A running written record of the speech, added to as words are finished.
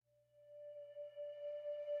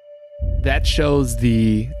That shows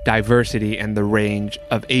the diversity and the range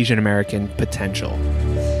of Asian American potential.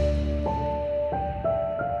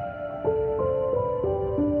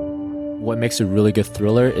 What makes a really good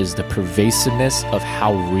thriller is the pervasiveness of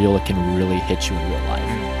how real it can really hit you in real life.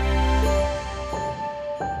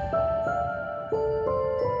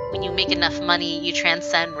 When you make enough money, you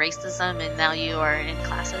transcend racism, and now you are in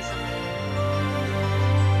classism.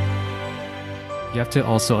 You have to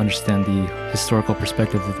also understand the historical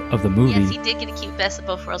perspective of the movie. Yes, he did get a cute Best of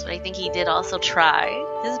Both Worlds, but I think he did also try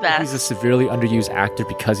his best. He's a severely underused actor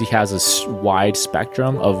because he has a wide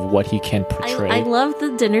spectrum of what he can portray. I love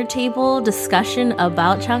the dinner table discussion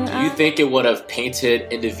about Chang'e. Do you think it would have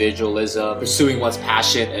painted individualism, pursuing one's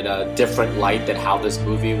passion in a different light than how this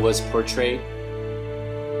movie was portrayed?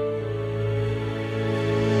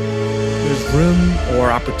 There's room or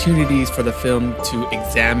opportunities for the film to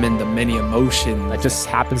examine the many emotions. It just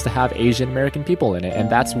happens to have Asian American people in it, and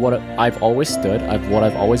that's what I've always stood, what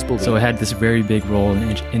I've always believed. So it had this very big role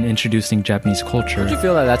in introducing Japanese culture. Don't you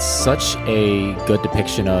feel that that's such a good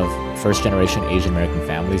depiction of first-generation Asian American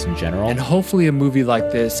families in general? And hopefully a movie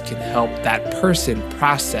like this can help that person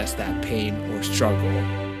process that pain or struggle.